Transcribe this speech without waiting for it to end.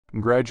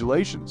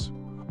Congratulations!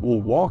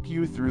 We'll walk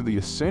you through the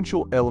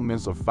essential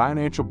elements of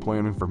financial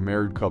planning for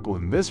married couple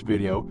in this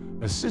video,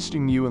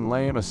 assisting you in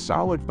laying a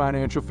solid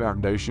financial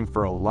foundation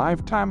for a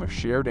lifetime of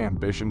shared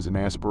ambitions and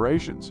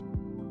aspirations.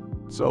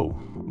 So,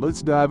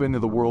 let's dive into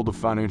the world of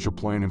financial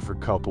planning for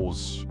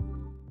couples.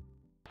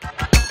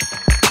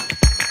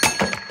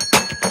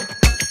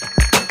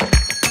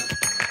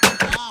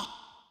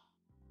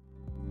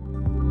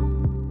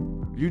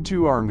 You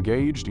two are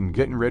engaged and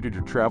getting ready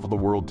to travel the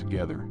world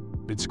together.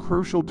 It's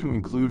crucial to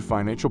include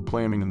financial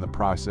planning in the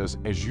process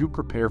as you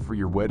prepare for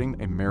your wedding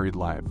and married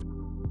life.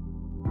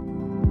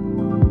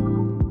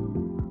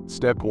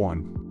 Step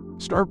 1.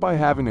 Start by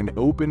having an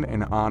open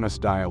and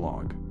honest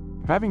dialogue.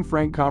 Having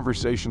frank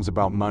conversations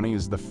about money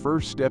is the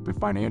first step in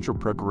financial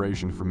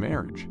preparation for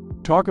marriage.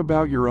 Talk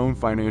about your own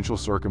financial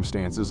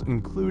circumstances,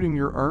 including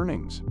your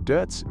earnings,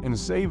 debts, and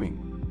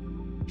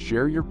saving.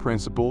 Share your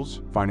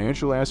principles,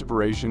 financial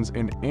aspirations,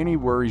 and any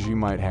worries you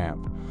might have.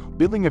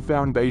 Building a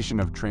foundation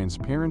of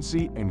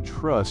transparency and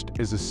trust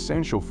is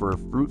essential for a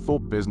fruitful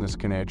business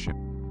connection.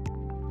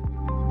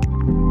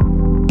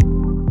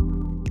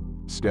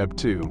 Step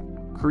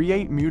 2.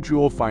 Create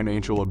mutual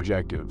financial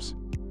objectives.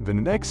 The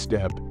next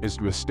step is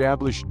to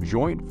establish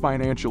joint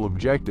financial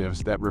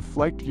objectives that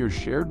reflect your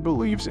shared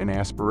beliefs and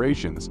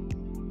aspirations.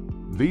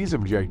 These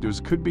objectives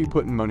could be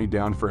putting money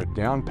down for a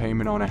down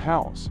payment on a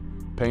house,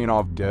 paying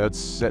off debts,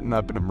 setting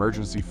up an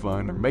emergency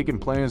fund, or making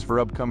plans for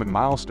upcoming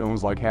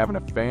milestones like having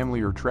a family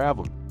or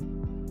traveling.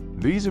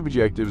 These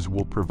objectives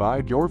will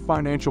provide your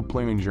financial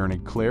planning journey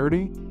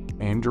clarity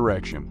and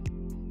direction.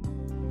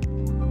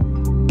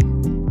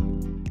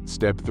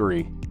 Step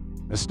 3.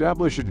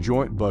 Establish a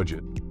joint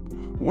budget.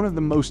 One of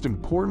the most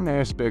important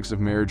aspects of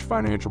marriage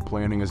financial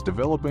planning is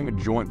developing a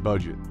joint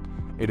budget.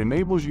 It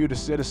enables you to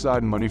set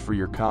aside money for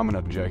your common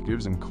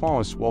objectives and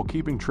costs while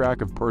keeping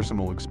track of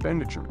personal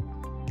expenditure.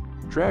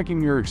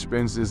 Tracking your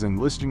expenses and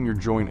listing your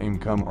joint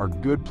income are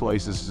good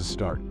places to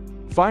start.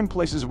 Find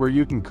places where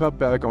you can cut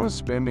back on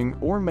spending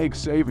or make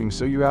savings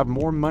so you have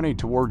more money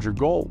towards your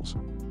goals.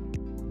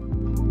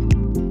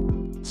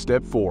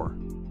 Step 4.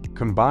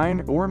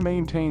 Combine or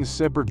maintain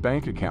separate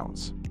bank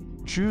accounts.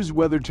 Choose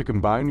whether to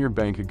combine your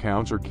bank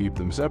accounts or keep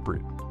them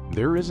separate.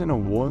 There isn't a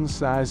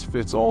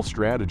one-size-fits-all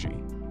strategy.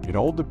 It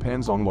all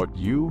depends on what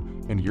you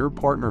and your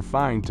partner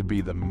find to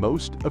be the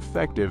most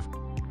effective.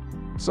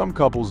 Some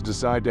couples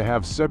decide to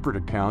have separate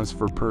accounts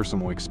for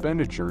personal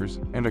expenditures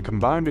and a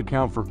combined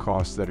account for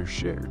costs that are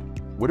shared.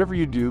 Whatever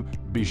you do,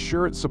 be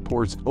sure it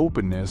supports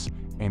openness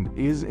and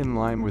is in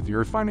line with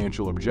your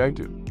financial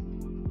objective.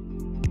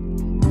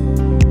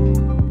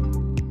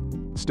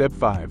 Step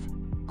 5.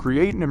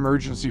 Create an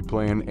emergency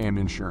plan and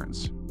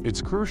insurance.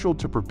 It's crucial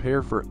to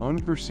prepare for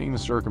unforeseen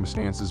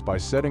circumstances by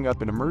setting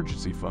up an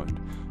emergency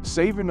fund.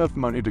 Save enough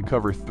money to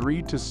cover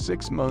 3 to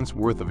 6 months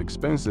worth of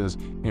expenses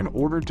in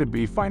order to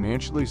be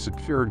financially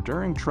secure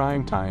during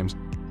trying times.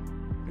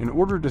 In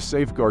order to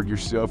safeguard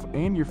yourself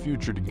and your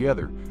future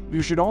together,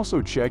 you should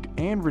also check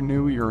and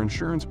renew your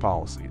insurance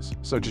policies,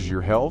 such as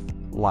your health,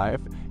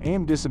 life,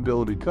 and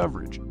disability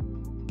coverage.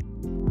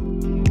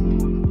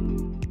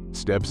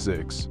 Step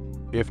 6.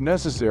 If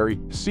necessary,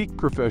 seek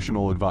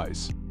professional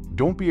advice.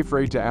 Don't be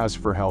afraid to ask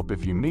for help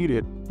if you need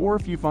it or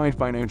if you find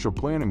financial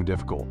planning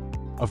difficult.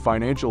 A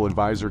financial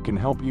advisor can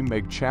help you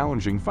make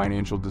challenging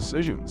financial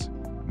decisions,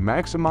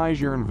 maximize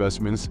your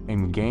investments,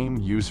 and gain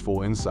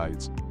useful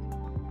insights.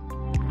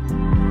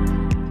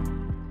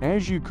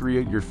 As you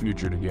create your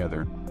future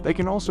together, they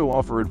can also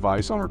offer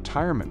advice on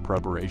retirement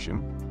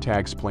preparation,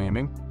 tax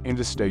planning, and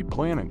estate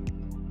planning.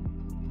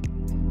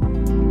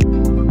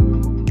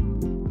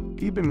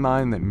 Keep in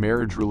mind that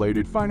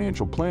marriage-related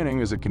financial planning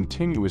is a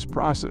continuous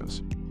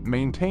process.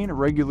 Maintain a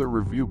regular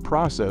review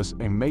process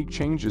and make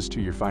changes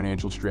to your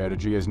financial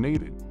strategy as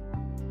needed.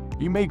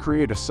 You may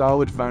create a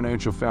solid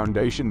financial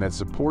foundation that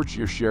supports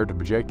your shared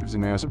objectives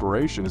and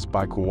aspirations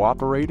by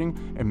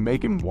cooperating and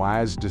making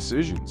wise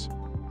decisions.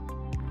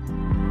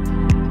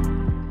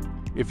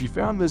 If you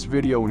found this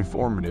video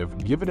informative,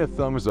 give it a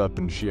thumbs up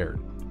and share it.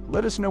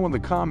 Let us know in the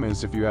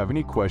comments if you have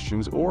any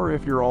questions or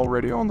if you're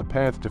already on the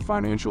path to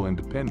financial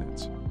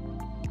independence.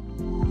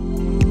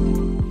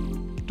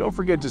 Don't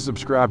forget to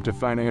subscribe to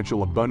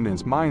Financial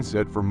Abundance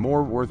Mindset for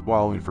more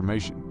worthwhile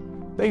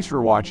information. Thanks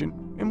for watching,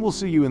 and we'll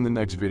see you in the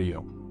next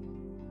video.